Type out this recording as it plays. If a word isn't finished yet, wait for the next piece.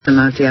the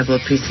Mount Diablo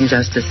Peace and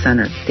Justice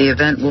Center. The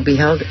event will be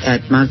held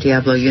at Mount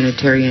Diablo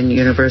Unitarian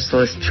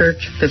Universalist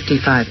Church,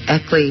 55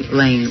 Eckley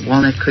Lane,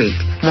 Walnut Creek.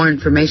 More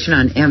information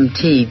on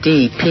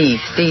mtdpc.org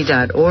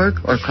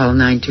or call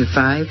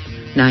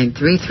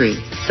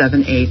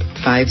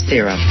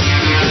 925-933-7850.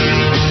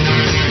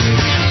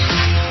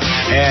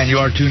 And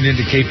you are tuned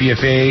into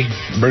KPFA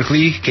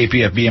Berkeley,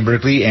 KPFB in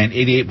Berkeley, and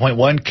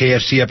 88.1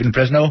 KFC up in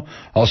Fresno.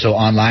 Also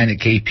online at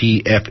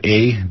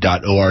kpfa.org.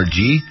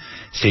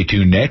 Stay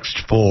tuned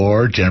next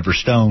for Jennifer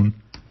Stone.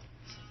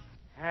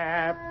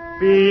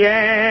 Happy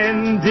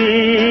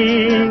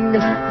ending,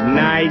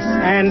 nice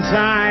and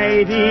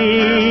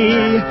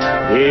tidy.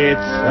 It's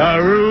a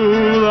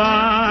rule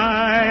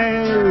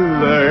I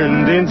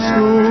learned in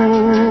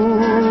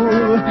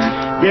school.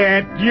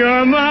 Get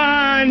your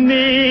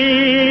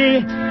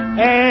money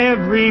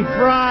every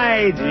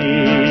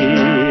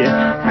Friday.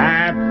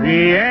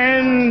 Happy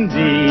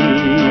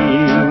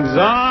endings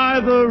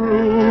are the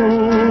rule.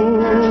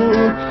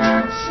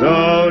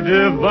 So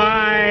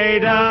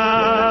divide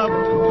up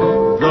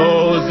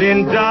those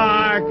in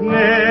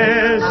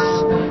darkness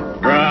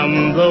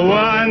from the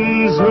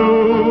ones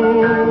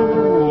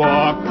who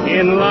walk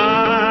in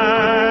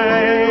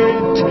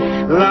light.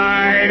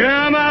 Light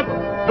 'em up,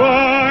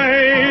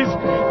 boys,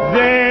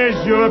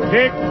 there's your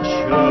picture.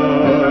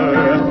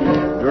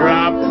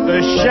 Drop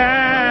the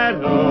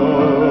shadows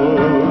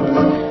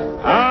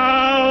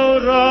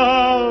out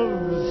of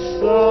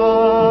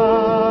sight.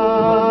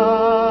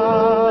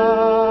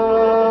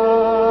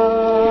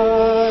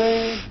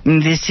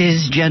 This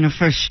is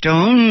Jennifer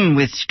Stone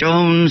with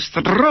Stone's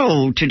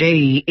Throw.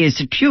 Today is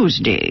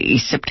Tuesday,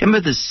 September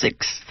the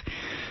 6th,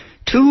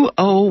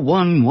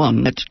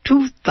 2011. That's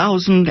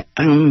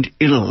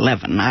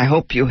 2011. I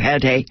hope you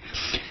had a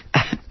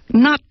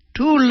not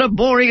too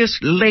laborious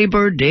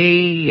Labor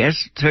Day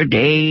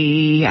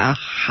yesterday.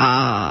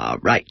 Aha,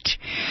 right.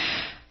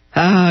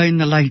 In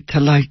the light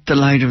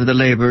of the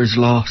labor is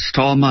lost.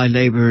 All my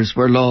labors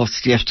were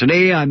lost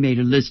yesterday. I made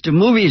a list of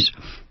movies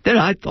that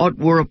I thought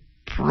were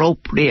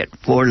appropriate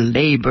for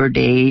Labor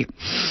Day.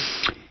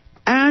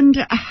 And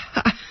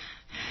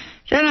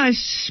then I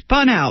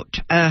spun out.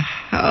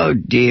 Oh,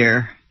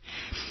 dear.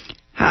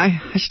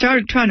 I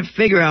started trying to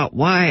figure out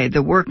why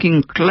the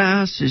working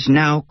class is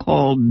now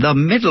called the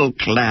middle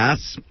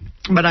class,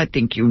 but I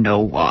think you know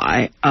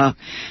why. I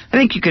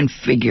think you can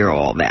figure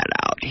all that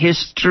out.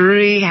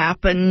 History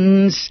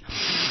happens.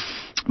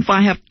 If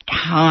I have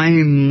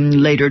time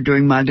later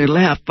during my little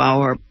half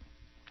hour,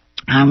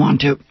 I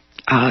want to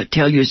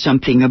tell you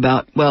something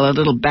about, well, a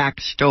little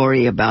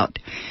backstory about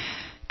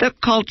the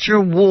culture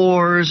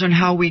wars and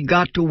how we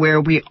got to where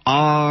we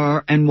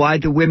are and why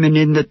the women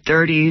in the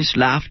 30s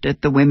laughed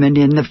at the women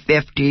in the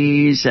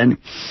 50s and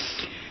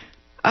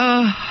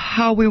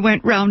how we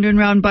went round and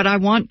round. But I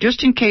want,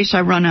 just in case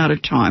I run out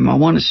of time, I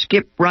want to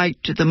skip right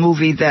to the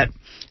movie that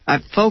I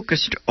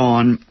focused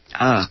on,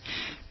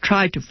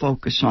 tried to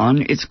focus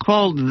on. It's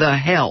called The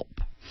Help.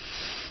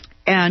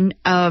 And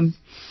I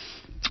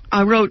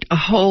wrote a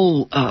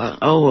whole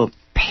a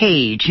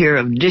page here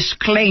of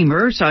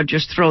disclaimers. I'll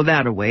just throw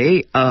that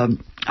away.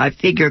 I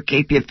figure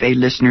KPFA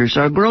listeners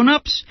are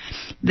grown-ups.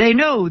 They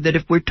know that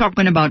if we're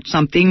talking about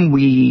something,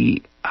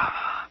 we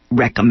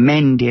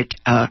recommend it.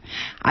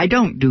 I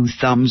don't do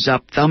thumbs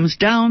up, thumbs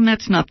down.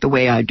 That's not the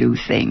way I do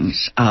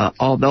things.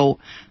 Although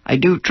I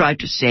do try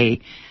to say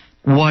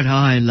what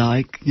I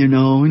like,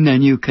 and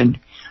then you can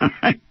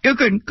you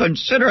can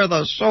consider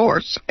the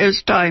source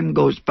as time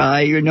goes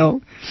by,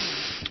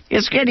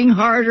 It's getting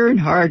harder and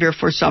harder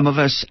for some of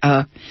us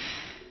to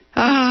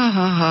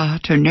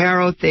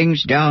narrow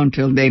things down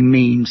till they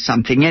mean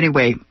something.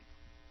 Anyway,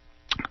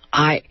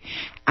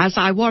 as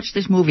I watched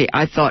this movie,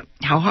 I thought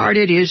how hard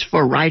it is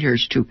for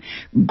writers to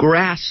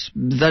grasp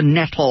the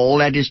nettle,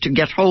 that is, to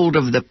get hold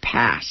of the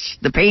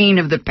past, the pain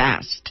of the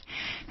past,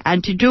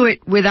 and to do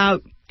it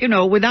without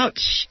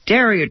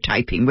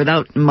stereotyping,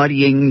 without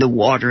muddying the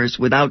waters,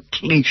 without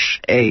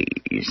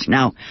cliches.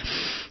 Now,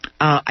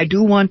 I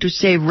do want to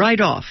say right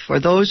off, for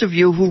those of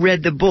you who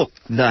read the book,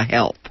 The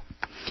Help,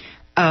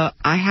 I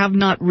have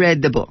not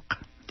read the book.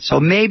 So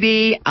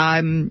maybe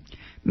I'm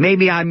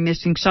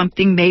missing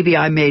something. Maybe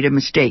I made a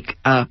mistake.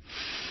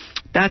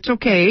 That's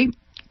okay,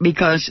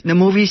 because the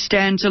movie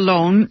stands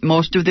alone.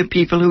 Most of the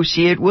people who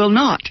see it will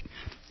not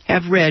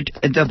have read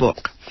the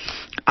book.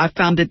 I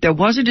found that there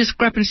was a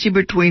discrepancy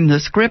between the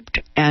script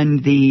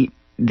and the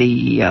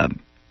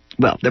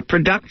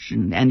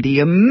production and the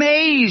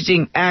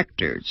amazing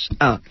actors.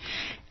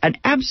 An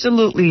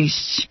absolutely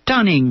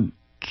stunning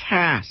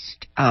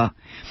cast.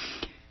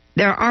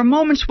 There are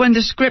moments when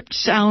the script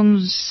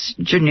sounds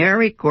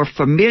generic or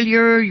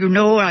familiar.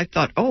 I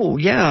thought, oh,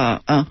 yeah,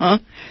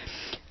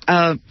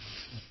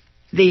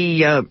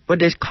 what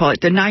do they call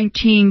it? The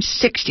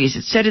 1960s.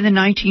 It's set in the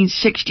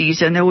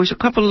 1960s, and there was a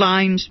couple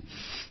lines,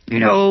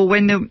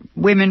 when the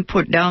women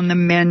put down the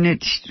men.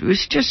 It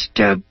was just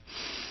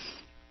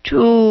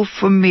too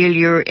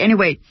familiar.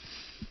 Anyway,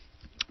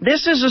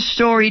 this is a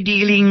story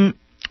dealing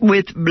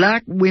with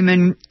black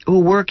women who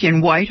work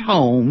in white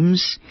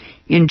homes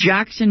in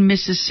Jackson,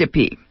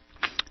 Mississippi.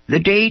 The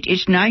date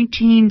is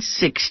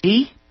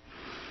 1960,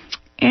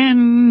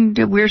 and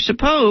we're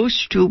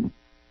supposed to,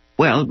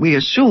 well, we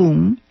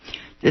assume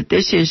that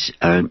this is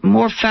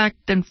more fact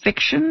than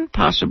fiction,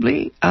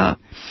 possibly.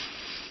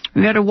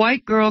 We had a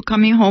white girl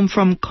coming home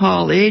from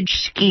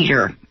college.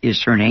 Skeeter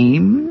is her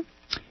name.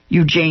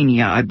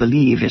 Eugenia, I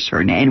believe, is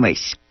her name. Anyway,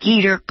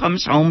 Skeeter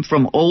comes home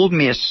from Ole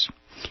Miss,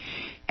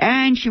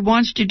 and she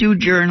wants to do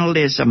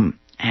journalism.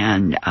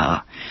 And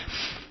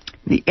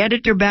the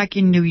editor back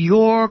in New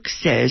York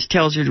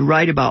tells her to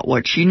write about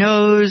what she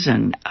knows,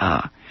 and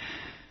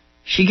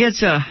she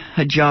gets a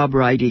job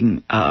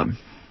writing,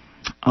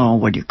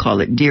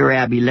 Dear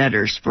Abby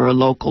letters for a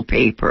local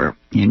paper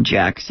in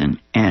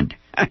Jackson. And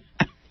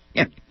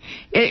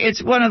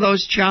it's one of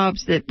those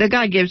jobs that the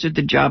guy gives her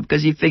the job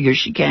because he figures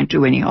she can't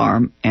do any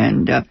harm.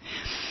 And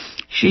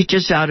she's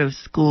just out of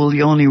school.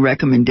 The only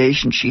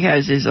recommendation she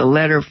has is a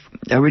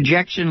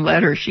rejection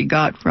letter she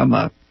got from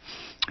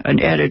an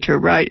editor,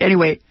 right?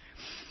 Anyway,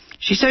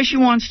 she says she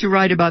wants to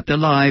write about the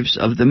lives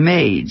of the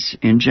maids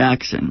in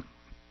Jackson,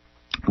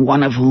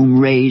 one of whom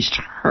raised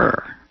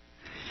her.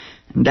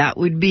 And that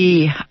would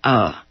be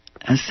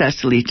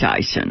Cecily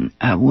Tyson,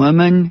 a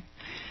woman.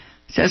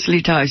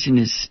 Cecily Tyson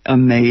is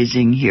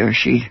amazing here.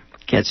 She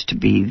gets to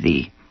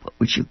be what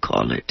would you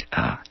call it?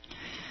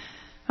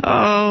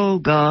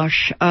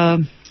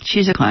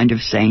 She's a kind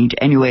of saint.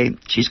 Anyway,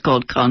 she's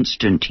called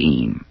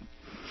Constantine.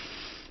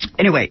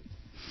 Anyway,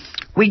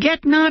 we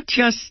get not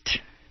just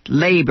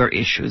labor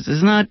issues.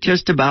 It's not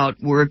just about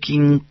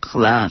working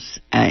class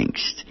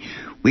angst.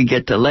 We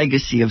get the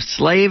legacy of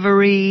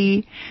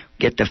slavery,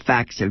 get the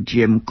facts of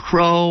Jim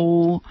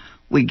Crow,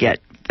 we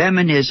get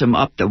feminism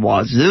up the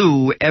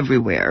wazoo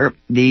everywhere,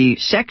 the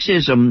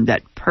sexism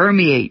that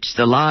permeates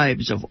the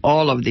lives of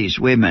all of these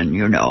women.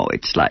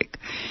 It's like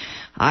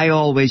I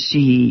always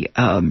see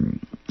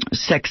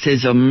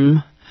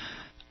sexism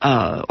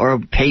or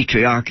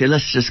patriarchy,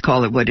 let's just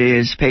call it what it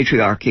is,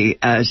 patriarchy,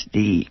 as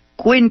the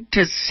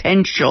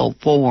quintessential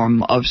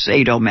form of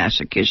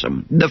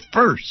sadomasochism. The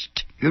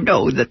first,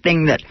 the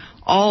thing that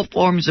all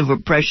forms of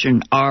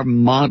oppression are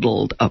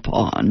modeled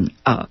upon.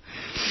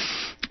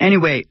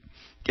 Anyway,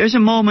 there's a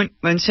moment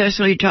when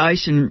Cecily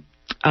Tyson,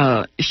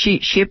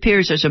 she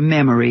appears as a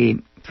memory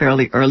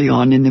fairly early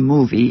on in the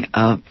movie.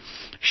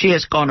 She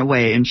has gone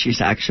away and she's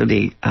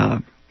actually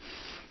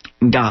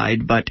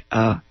died, but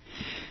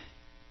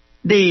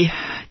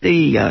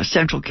the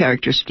central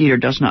character, Skeeter,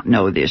 does not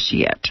know this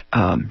yet.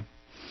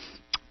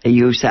 They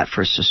use that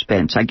for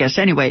suspense, I guess.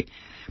 Anyway,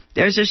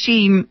 there's a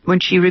scene when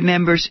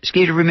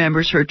Skeeter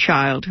remembers her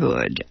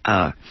childhood,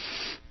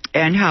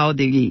 and how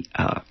the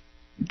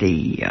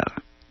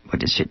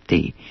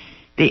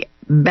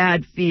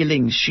bad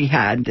feelings she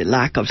had, the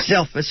lack of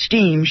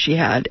self-esteem she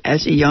had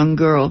as a young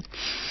girl,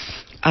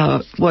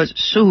 was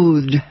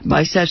soothed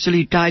by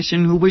Cecily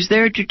Tyson, who was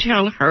there to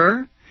tell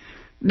her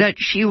that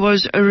she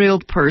was a real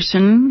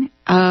person.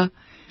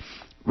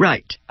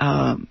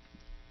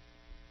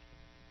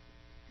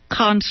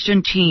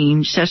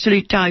 Constantine,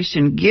 Cecily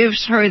Tyson,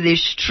 gives her the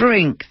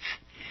strength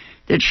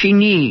that she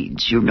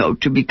needs,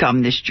 to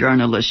become this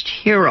journalist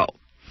hero.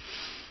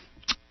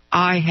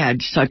 I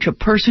had such a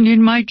person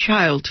in my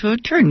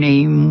childhood. Her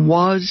name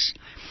was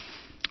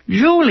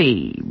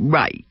Julie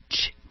Wright.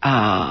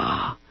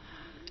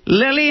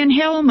 Lillian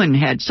Hellman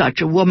had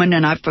such a woman,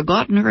 and I've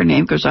forgotten her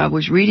name because I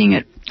was reading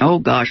it,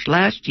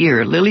 last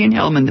year. Lillian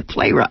Hellman, the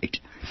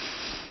playwright.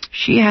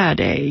 She had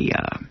a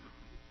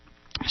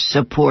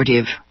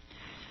supportive,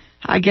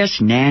 I guess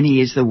nanny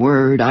is the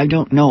word. I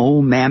don't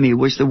know. Mammy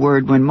was the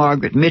word when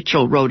Margaret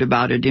Mitchell wrote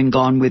about it in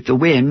Gone with the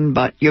Wind,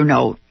 but,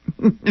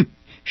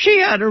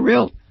 she had a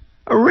real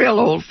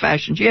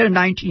old-fashioned, she had a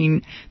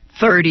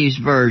 1930s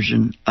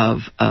version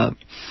of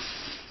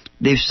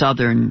the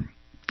Southern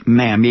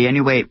Mammy.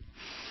 Anyway,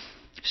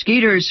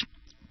 Skeeter's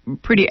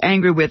pretty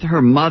angry with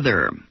her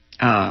mother.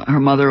 Her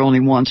mother only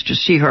wants to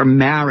see her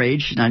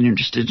married. She's not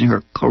interested in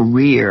her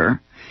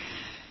career.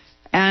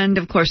 And,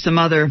 of course, the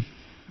mother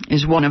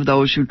is one of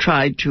those who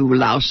tried to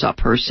louse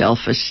up her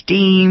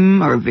self-esteem,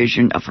 her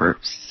vision of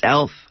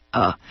herself.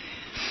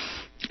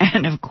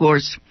 And, of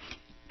course,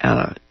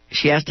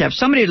 she has to have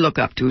somebody to look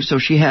up to, so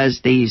she has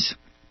these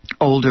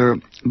older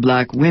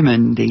black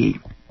women, the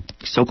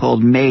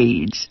so-called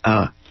maids.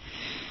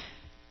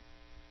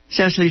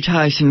 Cecily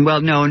Tyson,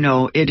 well,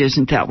 no, it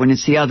isn't that one.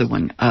 It's the other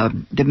one,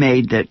 the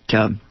maid that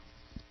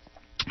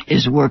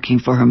is working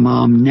for her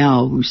mom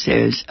now, who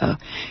says,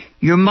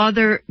 your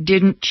mother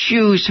didn't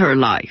choose her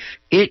life.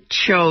 It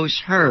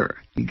chose her.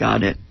 You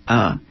got it.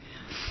 Well,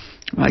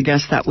 I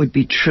guess that would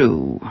be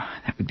true.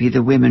 That would be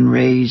the women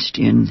raised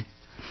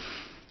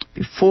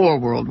before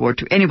World War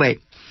II. Anyway,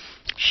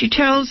 she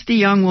tells the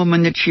young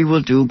woman that she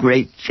will do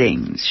great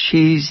things.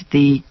 She's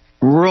the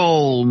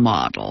role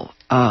model.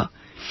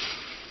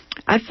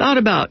 I thought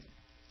about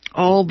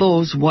all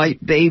those white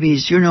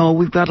babies.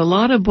 We've got a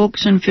lot of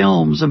books and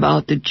films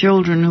about the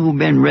children who've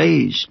been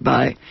raised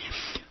by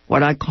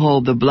what I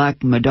call the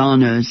Black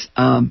Madonnas.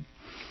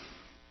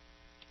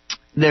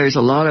 There's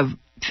a lot of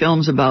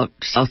films about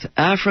South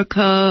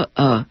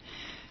Africa,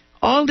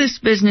 all this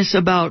business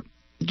about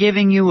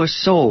giving you a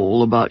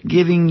soul, about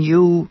giving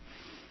you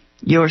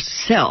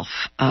yourself,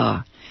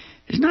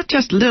 it's not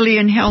just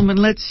Lillian Hellman.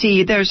 Let's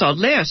see, there's a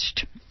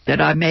list that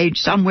I made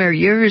somewhere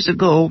years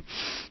ago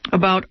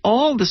about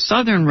all the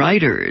Southern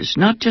writers,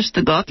 not just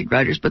the Gothic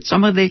writers, but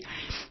some of the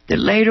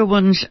later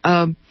ones.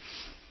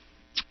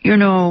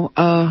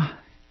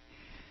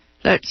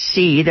 Let's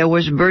see, there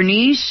was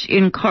Bernice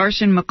in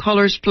Carson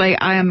McCullers' play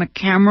I Am a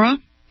Camera,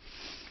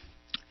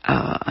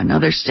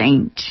 another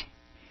saint.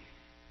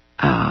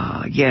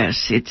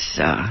 Yes, it's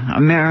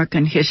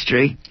American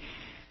history.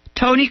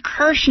 Tony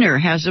Kirshner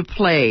has a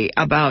play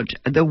about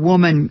the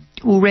woman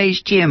who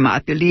raised him. I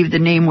believe the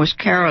name was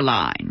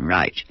Caroline,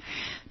 right?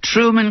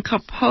 Truman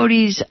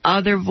Capote's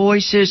Other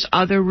Voices,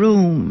 Other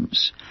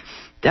Rooms.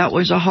 That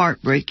was a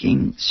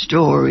heartbreaking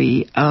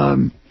story.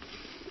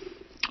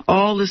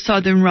 All the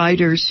Southern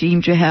writers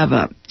seem to have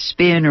a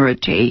spin or a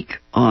take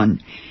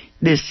on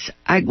this.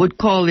 I would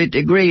call it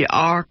a great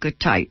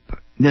archetype,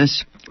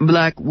 this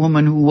black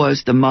woman who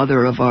was the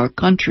mother of our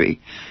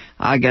country.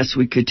 I guess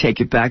we could take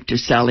it back to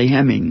Sally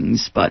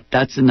Hemings, but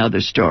that's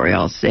another story.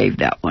 I'll save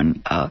that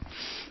one.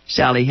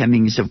 Sally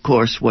Hemings, of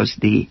course, was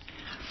the,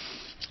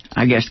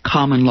 I guess,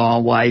 common law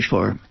wife,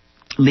 or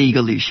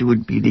legally she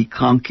would be the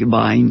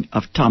concubine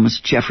of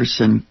Thomas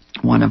Jefferson,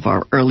 one of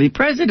our early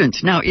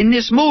presidents. Now, in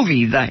this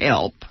movie, The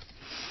Help,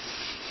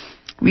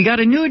 we got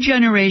a new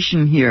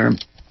generation here.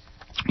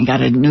 We got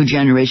a new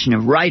generation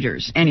of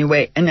writers,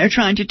 anyway, and they're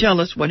trying to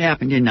tell us what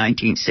happened in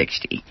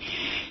 1960.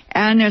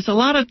 And there's a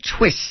lot of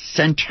twists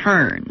and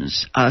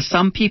turns.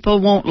 Some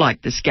people won't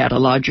like the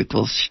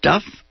scatological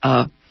stuff.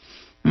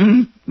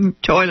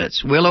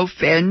 Toilets will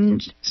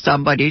offend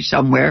somebody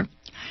somewhere.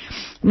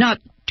 Not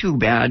too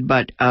bad,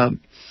 but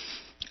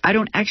I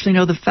don't actually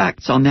know the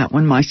facts on that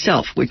one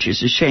myself, which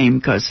is a shame,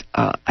 because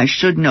I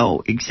should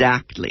know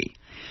exactly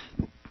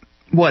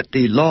what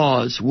the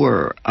laws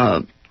were.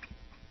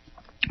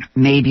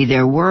 Maybe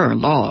there were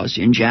laws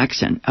in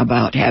Jackson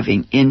about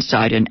having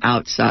inside and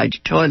outside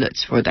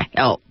toilets for the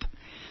help.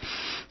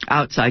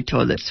 Outside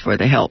toilets for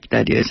the help,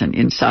 that is, and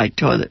inside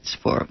toilets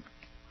for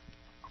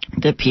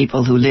the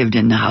people who lived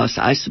in the house.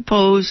 I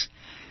suppose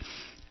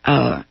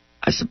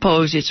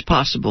it's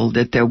possible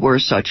that there were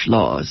such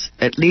laws.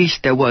 At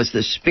least there was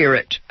the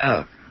spirit,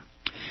 the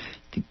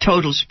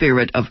total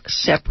spirit of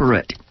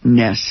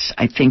separateness.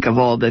 I think of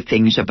all the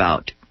things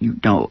about,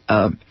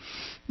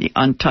 the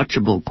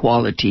untouchable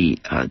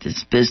quality,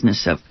 this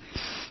business of,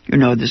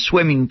 the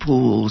swimming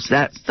pools.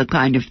 That's the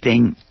kind of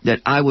thing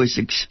that I was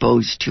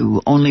exposed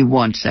to only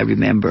once. I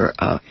remember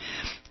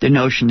the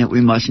notion that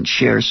we mustn't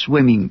share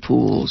swimming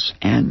pools,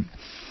 and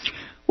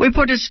we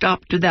put a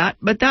stop to that.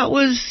 But that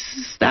was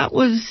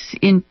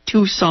in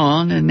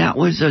Tucson, and that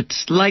was a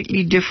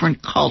slightly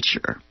different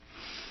culture.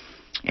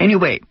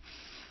 Anyway,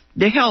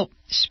 The Help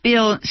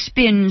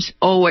spins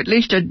at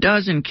least a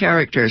dozen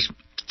characters.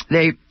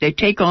 They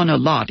take on a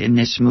lot in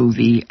this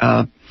movie.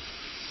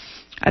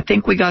 I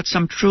think we got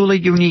some truly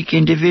unique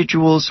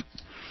individuals.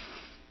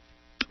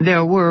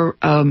 There were,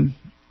 the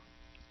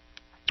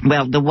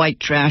white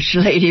trash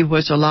lady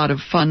was a lot of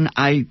fun.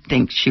 I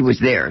think she was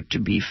there to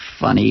be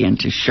funny and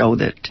to show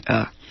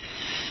that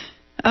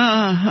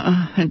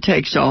it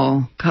takes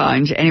all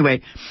kinds.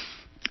 Anyway,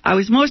 I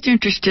was most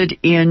interested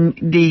in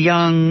the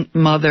young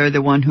mother,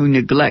 the one who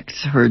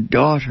neglects her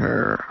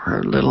daughter,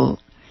 her little,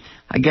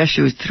 I guess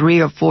she was 3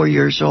 or 4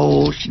 years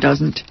old. She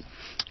doesn't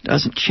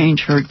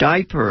change her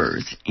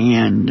diapers,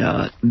 and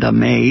the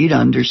maid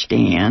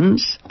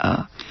understands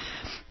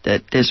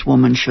that this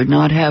woman should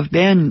not have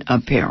been a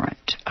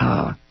parent.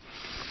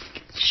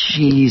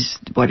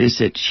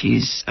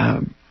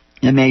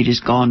 The maid is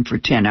gone for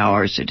 10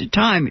 hours at a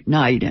time at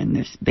night, and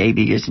this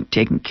baby isn't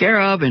taken care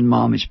of, and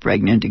mom is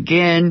pregnant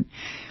again.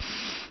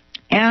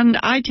 And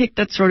I take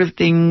that sort of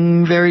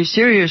thing very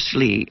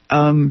seriously.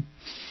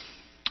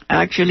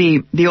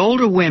 Actually, the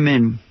older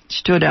women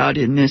stood out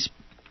in this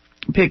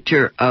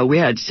picture. We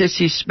had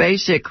Sissy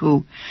Spacek,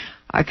 who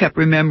I kept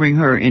remembering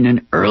her in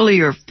an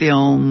earlier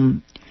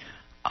film.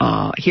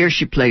 Here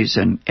she plays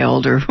an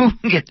elder who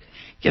get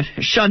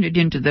shunted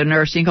into the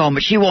nursing home,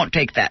 but she won't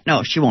take that.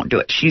 No, she won't do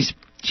it. She's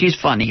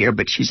funny here,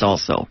 but she's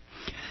also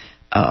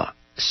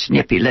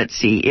snippy. Let's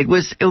see. It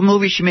was a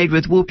movie she made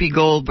with Whoopi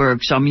Goldberg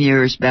some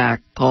years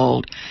back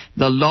called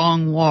The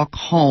Long Walk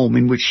Home,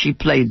 in which she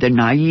played the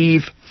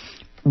naive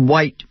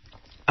white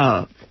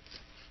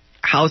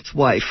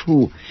housewife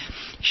who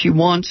she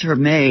wants her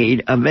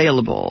maid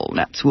available.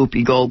 That's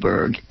Whoopi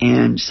Goldberg.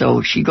 And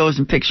so she goes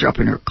and picks her up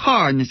in her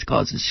car, and this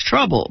causes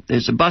trouble.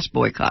 There's a bus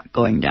boycott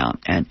going down.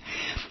 And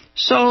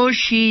so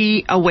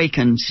she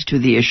awakens to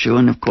the issue,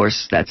 and of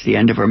course that's the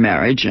end of her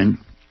marriage. And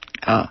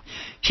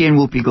she and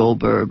Whoopi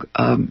Goldberg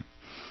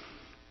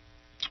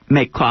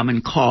make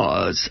common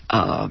cause.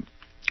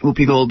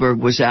 Whoopi Goldberg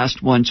was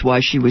asked once why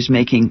she was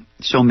making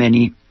so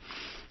many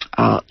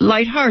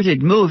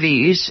lighthearted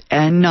movies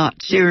and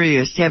not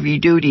serious,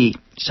 heavy-duty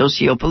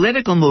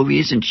socio-political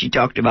movies, and she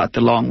talked about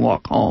The Long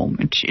Walk Home,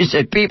 and she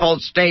said people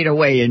stayed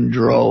away in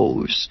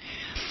droves.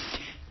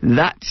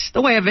 That's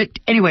the way of it.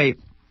 Anyway,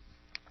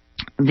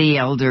 the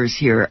elders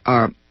here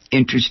are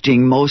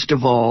interesting. Most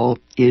of all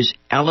is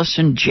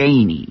Allison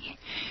Janney.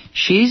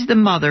 She's the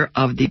mother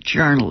of the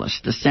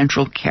journalist, the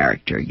central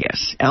character,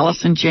 yes.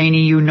 Allison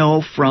Janney, you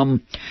know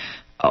from,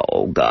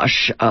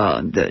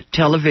 the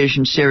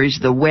television series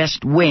The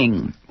West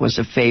Wing was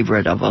a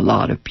favorite of a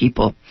lot of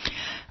people.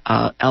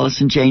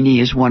 Allison Janney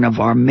is one of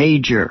our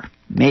major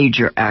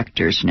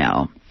actors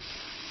now.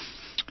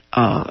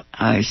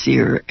 I see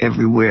her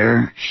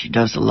everywhere. She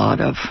does a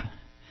lot of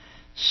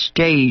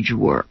stage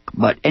work.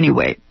 But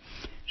anyway,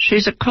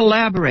 she's a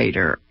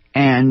collaborator,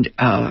 and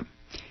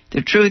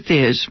the truth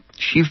is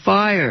she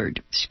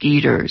fired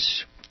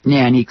Skeeter's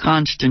nanny,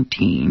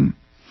 Constantine,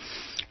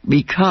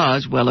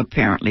 because, well,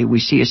 apparently we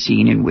see a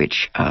scene in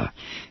which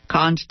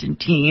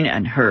Constantine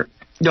and her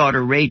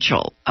daughter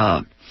Rachel,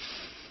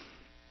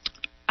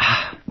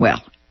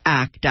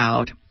 act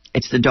out.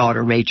 It's the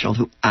daughter Rachel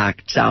who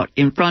acts out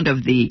in front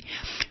of the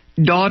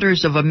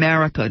Daughters of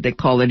America, they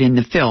call it in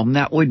the film.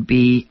 That would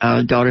be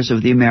Daughters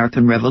of the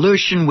American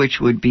Revolution, which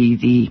would be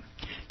the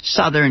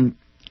Southern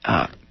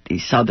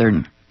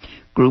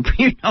group,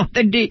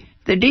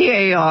 the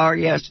DAR,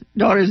 yes,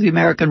 Daughters of the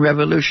American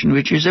Revolution,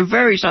 which is a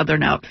very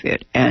Southern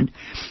outfit. And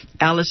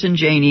Allison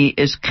Janney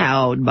is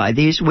cowed by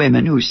these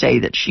women who say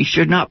that she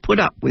should not put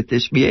up with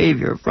this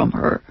behavior from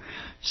her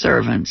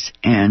servants.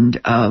 And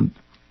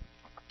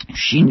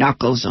she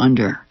knuckles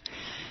under,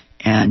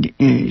 and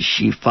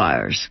she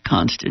fires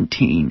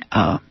Constantine.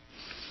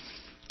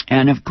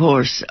 And, of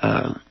course,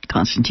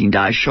 Constantine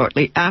dies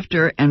shortly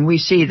after, and we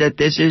see that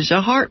this is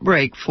a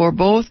heartbreak for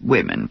both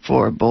women,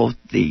 for both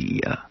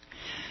the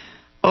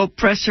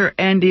oppressor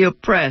and the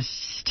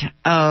oppressed.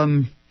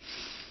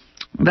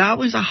 That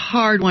was a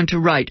hard one to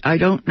write. I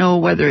don't know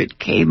whether it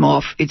came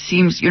off. It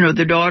seems,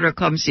 the daughter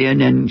comes in,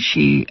 and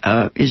she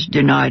is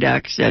denied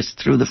access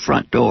through the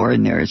front door,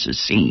 and there is a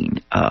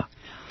scene.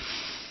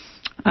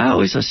 That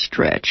was a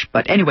stretch.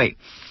 But anyway,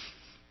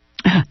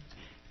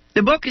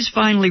 the book is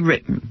finally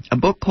written, a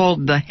book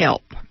called The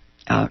Help.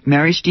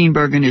 Mary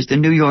Steenburgen is the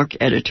New York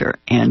editor,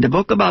 and the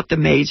book about the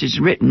maids is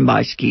written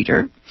by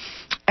Skeeter.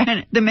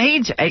 And the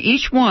maids,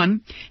 each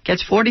one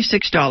gets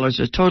 $46,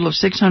 a total of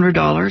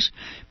 $600,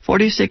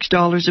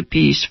 $46 a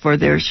piece for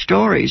their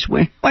stories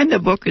when the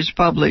book is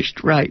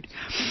published, right.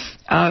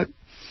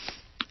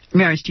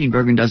 Mary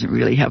Steenburgen doesn't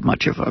really have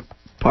much of a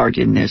part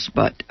in this,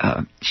 but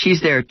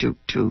she's there to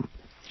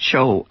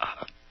show,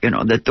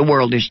 that the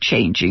world is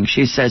changing.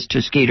 She says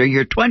to Skeeter,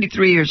 you're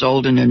 23 years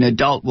old and an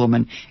adult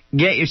woman.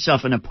 Get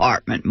yourself an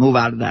apartment. Move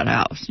out of that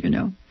house,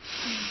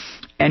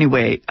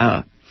 Anyway,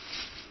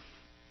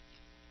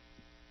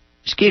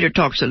 Skeeter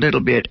talks a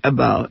little bit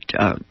about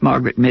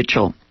Margaret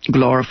Mitchell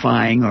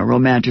glorifying or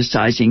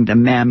romanticizing the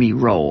mammy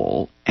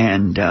role.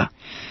 And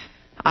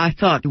I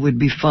thought it would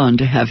be fun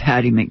to have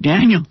Hattie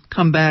McDaniel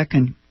come back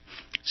and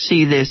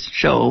see this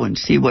show and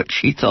see what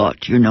she thought,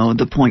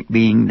 the point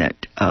being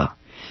that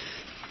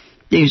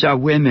these are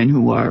women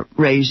who are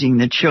raising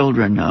the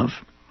children of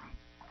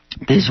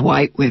these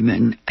white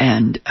women,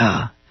 and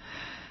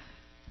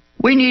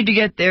we need to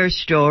get their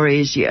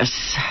stories. Yes,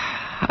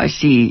 I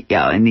see,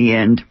 in the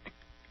end,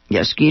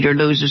 Skeeter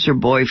loses her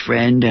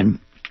boyfriend and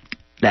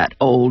that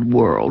old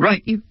world,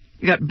 right? You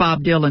got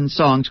Bob Dylan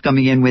songs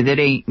coming in with It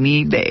Ain't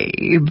Me,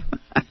 Babe.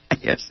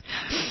 Yes.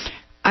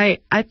 I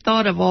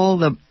thought of all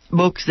the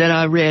books that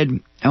I read,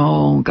 in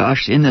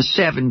the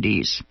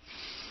 70s.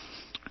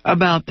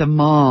 About the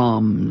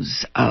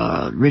moms,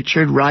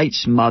 Richard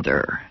Wright's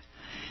mother,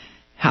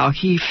 how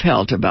he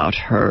felt about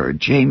her,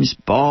 James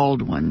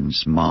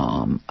Baldwin's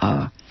mom.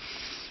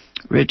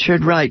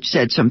 Richard Wright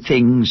said some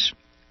things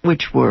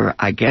which were,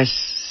 I guess,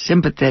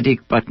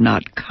 sympathetic but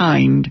not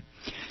kind.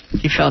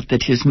 He felt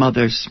that his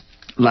mother's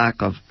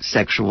lack of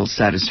sexual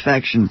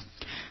satisfaction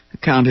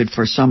accounted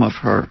for some of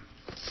her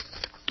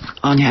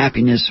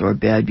unhappiness or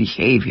bad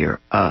behavior.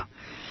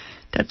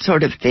 That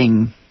sort of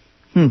thing.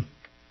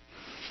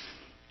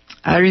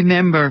 I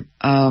remember,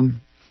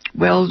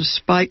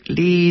 Spike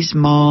Lee's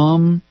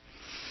mom.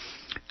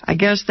 I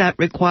guess that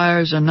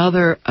requires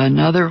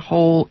another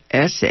whole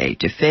essay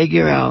to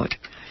figure out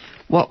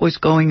what was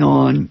going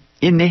on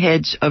in the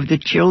heads of the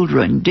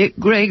children. Dick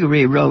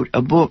Gregory wrote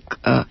a book.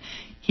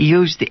 He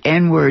used the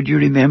N-word, you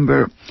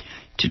remember,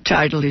 to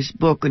title his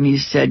book, and he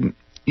said,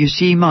 you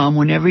see, Mom,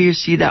 whenever you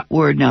see that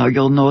word now,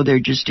 you'll know they're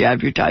just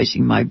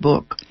advertising my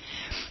book.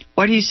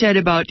 What he said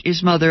about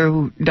his mother,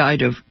 who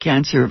died of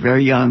cancer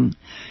very young,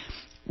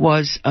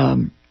 was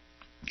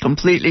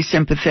completely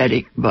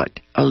sympathetic, but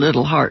a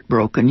little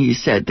heartbroken. He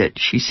said that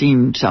she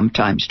seemed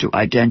sometimes to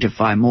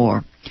identify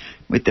more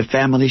with the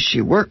family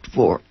she worked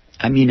for.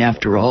 I mean,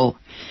 after all,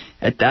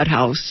 at that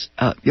house,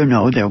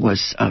 there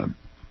was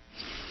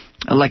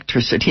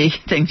electricity,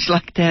 things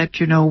like that,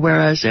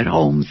 whereas at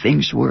home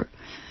things were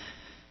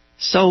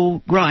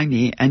so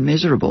grimy and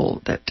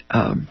miserable that,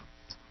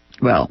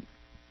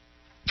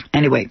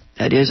 anyway,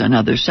 that is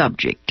another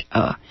subject.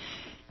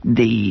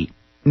 The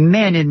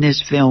men in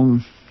this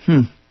film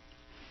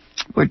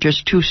were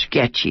just too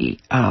sketchy.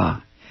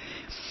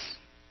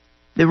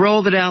 The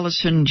role that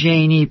Allison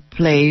Janney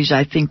plays,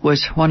 I think,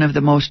 was one of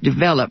the most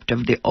developed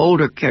of the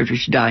older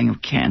characters dying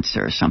of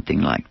cancer, or something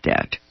like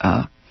that.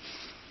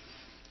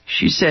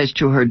 She says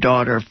to her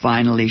daughter,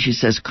 finally, she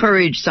says,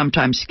 courage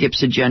sometimes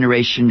skips a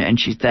generation, and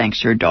she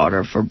thanks her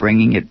daughter for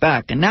bringing it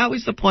back. And that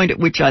was the point at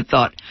which I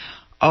thought,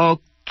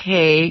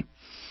 okay,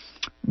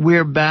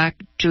 we're back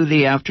to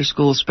the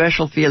after-school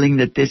special, feeling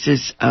that this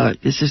is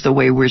the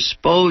way we're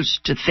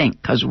supposed to think,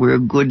 because we're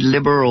good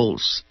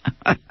liberals.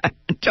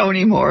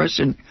 Toni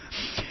Morrison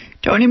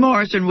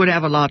would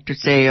have a lot to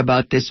say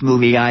about this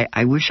movie.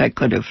 I wish I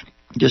could have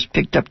just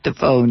picked up the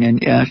phone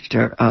and asked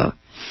her.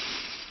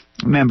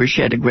 Remember,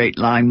 she had a great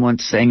line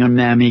once saying, a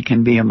mammy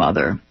can be a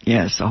mother.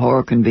 Yes, a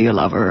whore can be a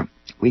lover.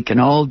 We can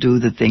all do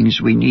the things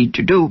we need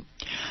to do.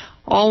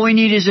 All we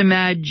need is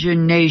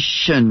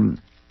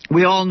imagination.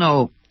 We all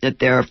know that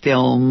there are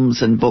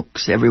films and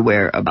books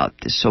everywhere about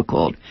this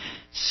so-called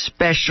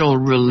special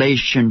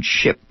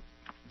relationship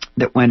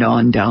that went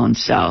on down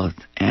south.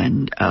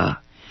 And,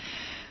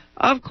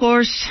 of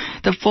course,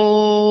 the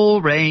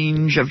full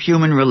range of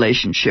human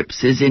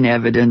relationships is in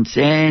evidence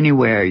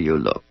anywhere you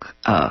look.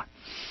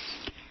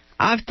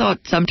 I've thought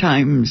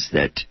sometimes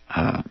that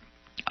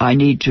I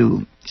need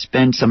to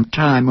spend some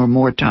time or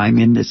more time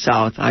in the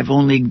South. I've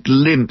only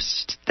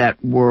glimpsed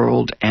that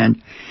world.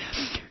 And,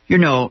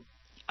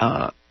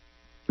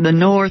 the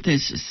North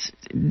is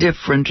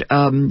different.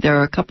 There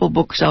are a couple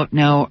books out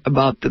now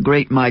about the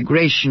Great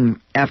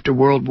Migration after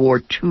World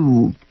War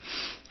II,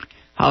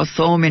 how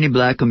so many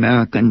black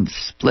Americans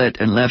split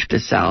and left the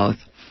South.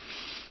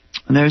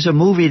 And there's a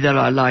movie that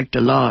I liked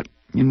a lot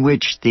in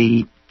which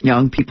the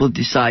young people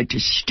decide to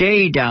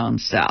stay down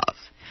south.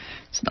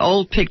 It's an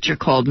old picture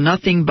called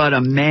Nothing But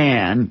a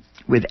Man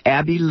with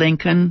Abbey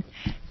Lincoln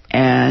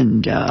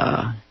and,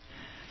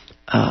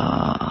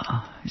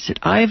 is it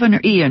Ivan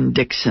or Ian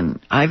Dixon?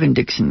 Ivan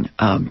Dixon.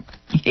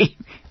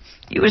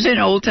 He was in an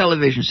old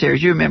television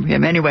series. You remember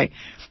him. Anyway,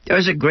 there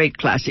was a great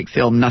classic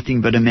film,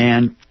 Nothing But a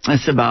Man.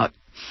 It's about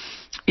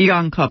a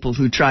young couple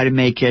who try to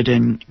make it,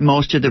 and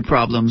most of the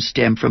problems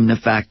stem from the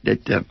fact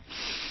that the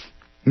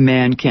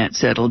man can't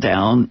settle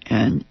down,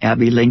 and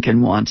Abbey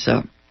Lincoln wants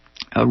a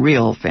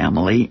real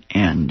family,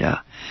 and the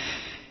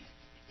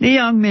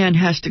young man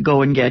has to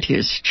go and get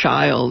his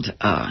child.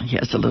 He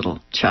has a little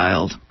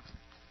child,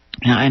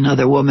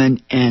 another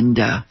woman, and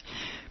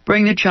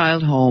bring the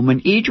child home.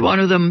 And each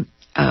one of them,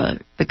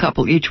 the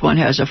couple, each one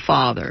has a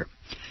father,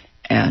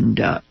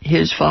 and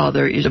his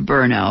father is a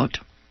burnout,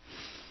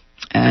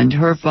 and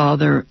her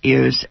father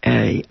is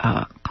a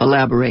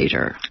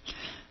collaborator,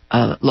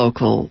 a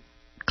local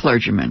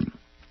clergyman.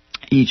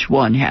 Each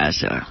one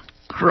has a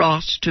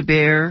cross to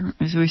bear,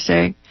 as we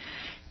say.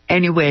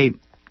 Anyway,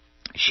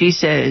 she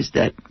says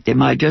that they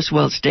might just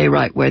well stay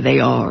right where they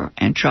are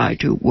and try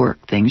to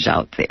work things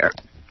out there.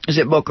 As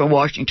it Booker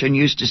Washington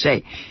used to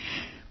say,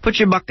 put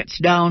your buckets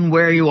down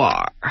where you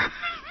are.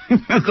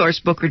 Of course,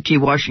 Booker T.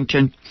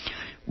 Washington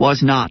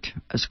was not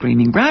a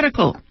screaming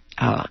radical.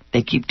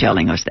 They keep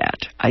telling us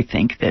that. I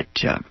think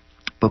that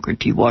Booker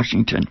T.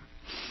 Washington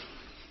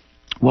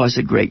was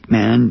a great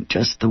man,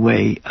 just the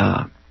way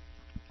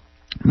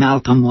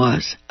Malcolm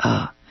was.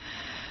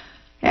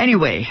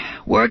 Anyway,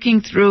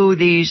 working through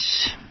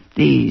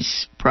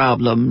these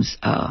problems,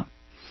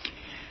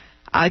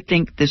 I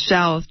think the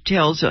South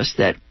tells us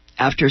that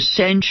after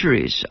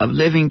centuries of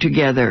living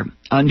together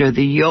under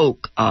the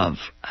yoke of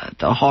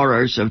the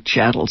horrors of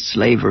chattel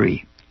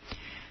slavery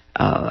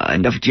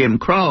and of Jim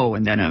Crow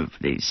and then of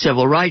the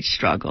civil rights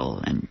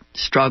struggle and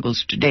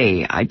struggles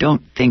today, I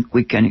don't think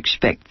we can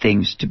expect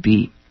things to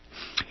be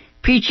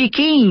peachy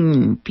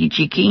keen.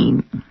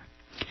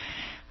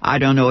 I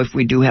don't know if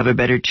we do have a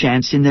better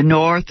chance in the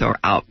North or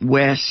out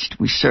West.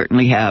 We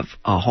certainly have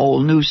a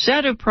whole new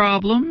set of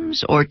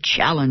problems or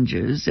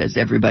challenges, as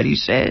everybody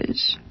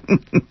says.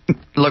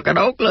 Look at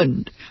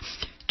Oakland.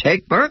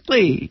 Take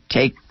Berkeley.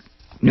 Take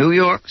New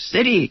York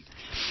City.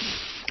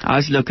 I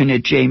was looking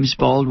at James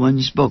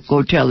Baldwin's book,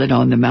 Go Tell It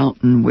on the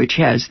Mountain, which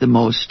has the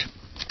most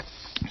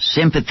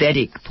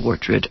sympathetic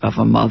portrait of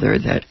a mother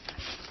that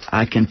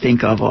I can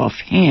think of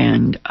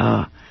offhand.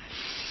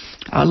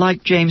 I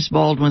liked James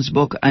Baldwin's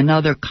book,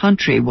 Another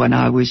Country, when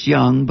I was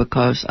young,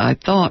 because I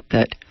thought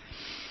that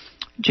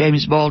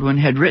James Baldwin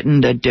had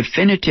written the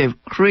definitive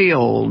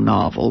Creole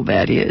novel,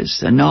 that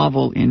is, a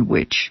novel in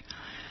which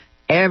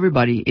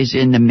everybody is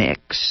in the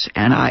mix.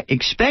 And I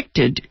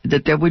expected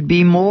that there would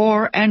be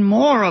more and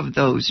more of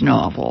those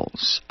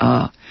novels.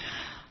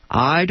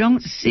 I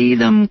don't see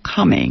them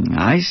coming.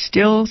 I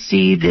still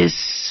see this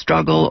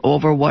struggle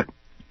over what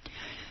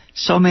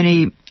so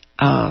many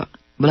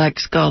black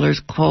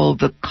scholars call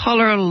the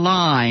color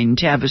line.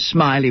 Tavis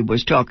Smiley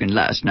was talking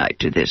last night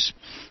to this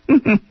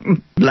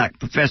black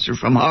professor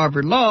from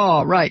Harvard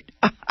Law, right?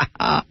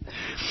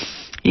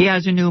 He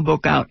has a new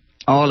book out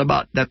all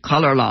about the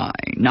color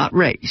line, not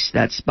race,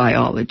 that's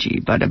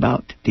biology, but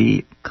about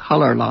the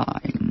color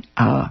line.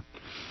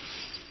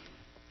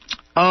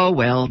 Oh,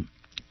 well,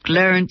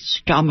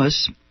 Clarence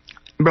Thomas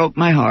broke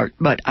my heart,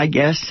 but I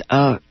guess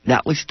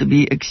that was to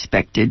be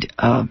expected.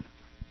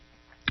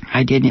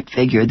 I didn't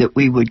figure that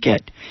we would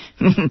get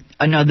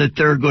another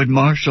Thurgood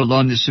Marshall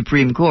on the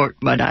Supreme Court,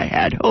 but I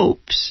had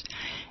hopes.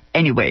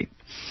 Anyway,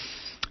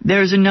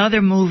 there's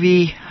another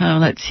movie,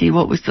 let's see,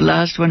 what was the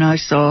last one I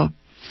saw?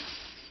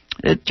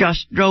 It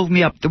just drove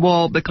me up the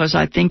wall because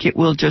I think it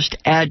will just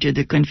add to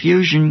the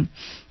confusion.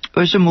 It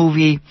was a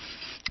movie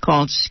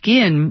called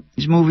Skin.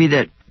 It's a movie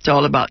that's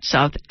all about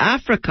South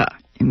Africa,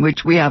 in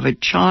which we have a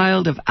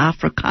child of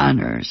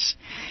Afrikaners.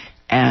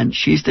 And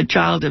she's the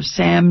child of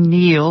Sam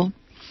Neill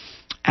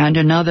and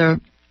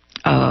another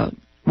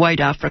white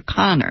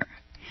Afrikaner.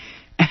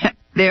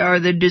 They are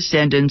the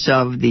descendants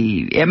of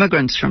the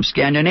immigrants from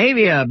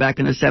Scandinavia back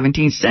in the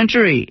 17th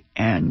century.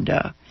 And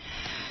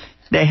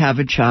they have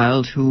a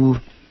child who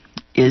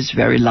is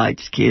very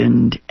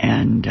light-skinned,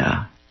 and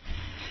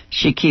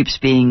she keeps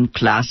being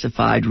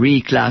classified,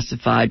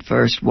 reclassified,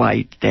 first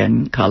white,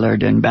 then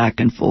colored, and back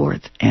and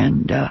forth.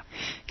 And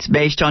it's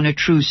based on a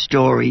true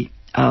story.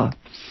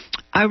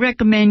 I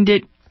recommend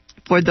it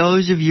for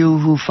those of you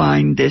who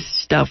find this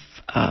stuff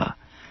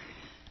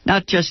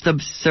not just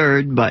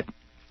absurd, but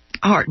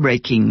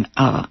heartbreaking,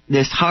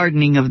 this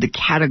hardening of the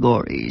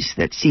categories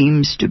that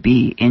seems to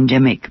be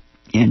endemic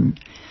in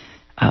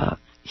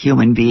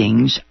human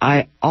beings.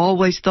 I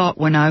always thought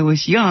when I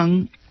was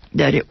young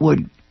that it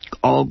would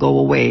all go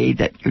away,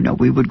 that,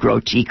 we would grow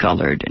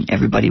tea-colored and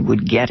everybody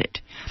would get it.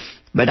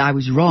 But I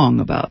was wrong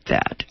about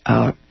that.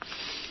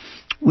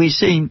 We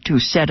seem to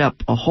set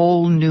up a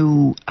whole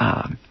new,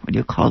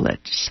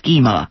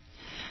 schema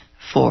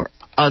for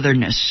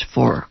otherness,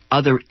 for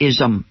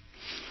otherism.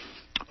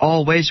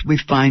 Always we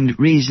find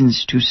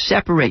reasons to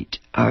separate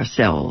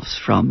ourselves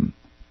from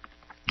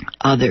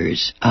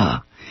others.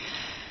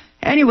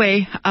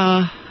 Anyway,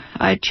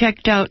 I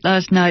checked out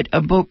last night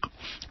a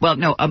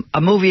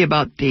movie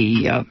about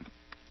the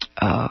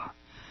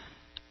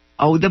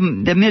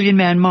Million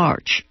Man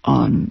March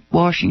on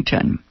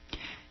Washington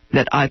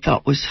that I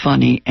thought was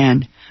funny,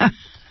 and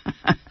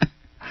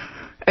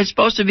it's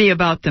supposed to be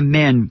about the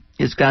men.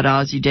 It's got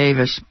Ossie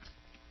Davis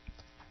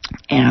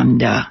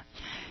and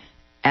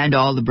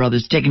all the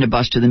brothers taking a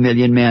bus to the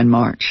Million Man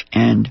March,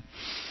 and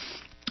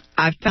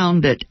I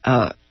found that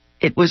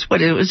it was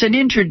an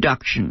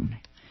introduction,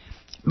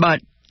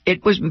 but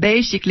it was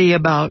basically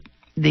about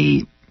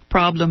the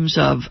problems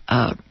of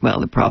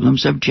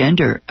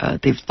gender,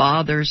 the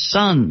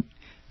father-son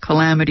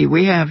calamity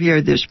we have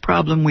here. This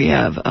problem we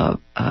have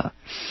of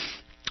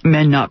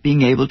men not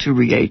being able to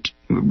relate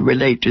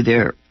to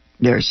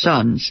their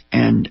sons,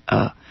 and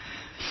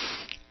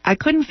I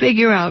couldn't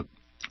figure out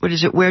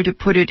where to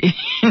put it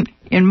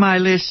in my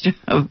list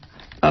of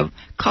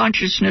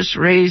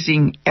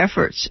consciousness-raising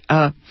efforts.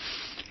 I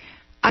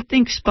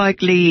think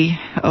Spike Lee,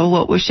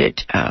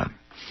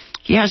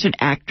 he has an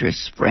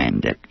actress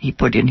friend that he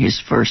put in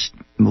his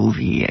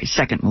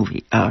second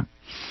movie. Now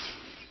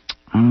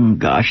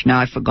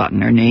I've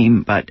forgotten her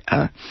name, but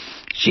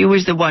she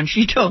was the one.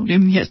 She told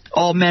him, yes,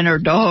 all men are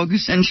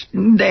dogs, and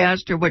they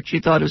asked her what she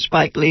thought of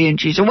Spike Lee,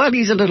 and she said, well,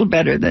 he's a little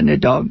better than a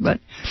dog, but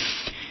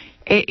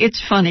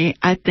it's funny.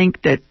 I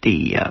think that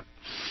the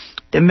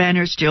men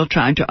are still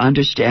trying to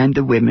understand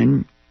the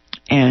women,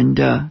 and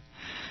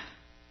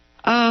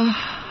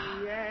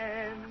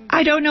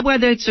I don't know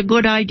whether it's a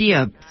good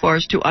idea for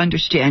us to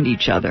understand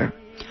each other.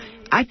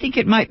 I think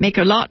it might make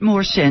a lot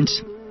more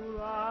sense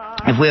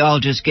if we all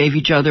just gave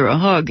each other a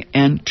hug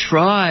and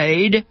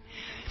tried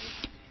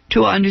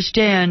to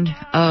understand,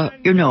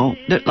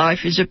 that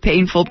life is a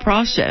painful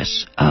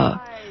process. I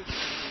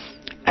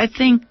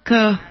think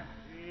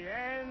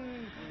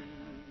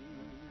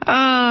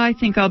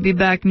I'll be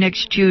back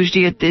next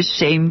Tuesday at this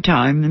same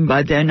time, and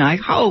by then I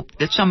hope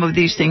that some of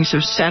these things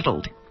have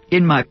settled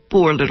in my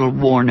poor little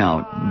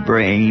worn-out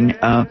brain.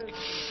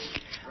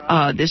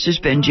 This has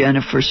been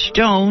Jennifer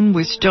Stone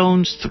with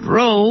Stone's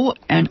Throw,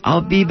 and I'll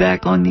be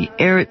back on the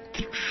air at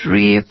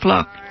 3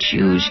 o'clock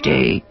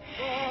Tuesday.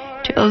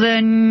 Till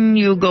then,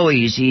 you go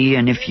easy,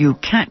 and if you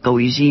can't go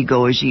easy,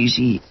 go as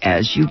easy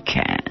as you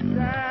can.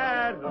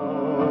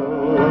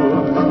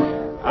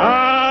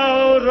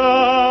 Out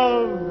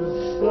of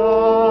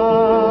sight.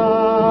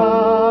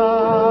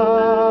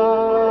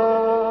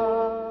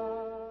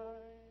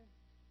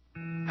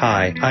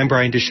 Hi, I'm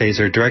Brian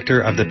DeShazer, Director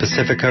of the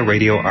Pacifica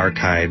Radio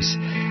Archives.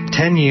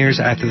 10 years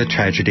after the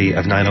tragedy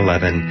of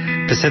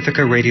 9/11,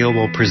 Pacifica Radio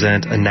will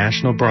present a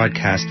national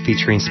broadcast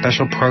featuring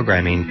special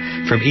programming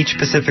from each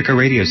Pacifica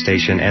radio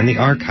station and the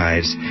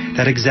archives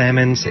that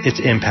examines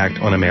its impact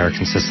on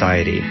American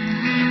society.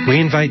 We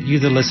invite you,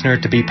 the listener,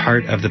 to be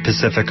part of the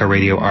Pacifica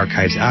Radio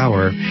Archives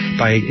Hour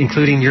by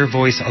including your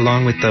voice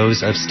along with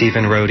those of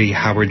Stephen Rohde,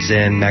 Howard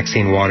Zinn,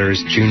 Maxine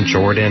Waters, June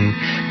Jordan,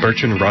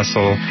 Bertrand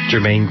Russell,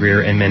 Jermaine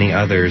Greer, and many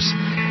others.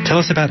 Tell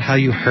us about how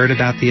you heard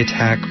about the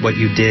attack, what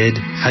you did,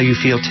 how you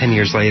feel 10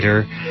 years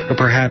later, or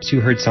perhaps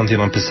you heard something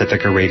on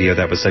Pacifica Radio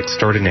that was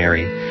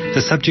extraordinary.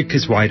 The subject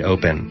is wide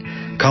open.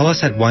 Call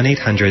us at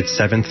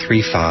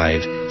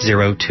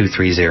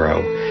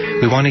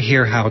 1-800-735-0230. We want to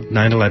hear how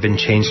 9/11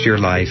 changed your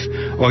life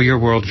or your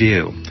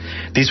worldview.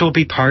 These will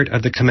be part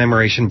of the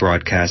commemoration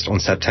broadcast on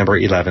September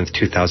 11th,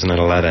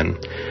 2011.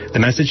 The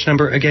message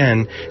number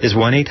again is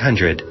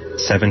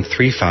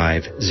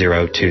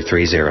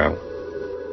 1-800-735-0230.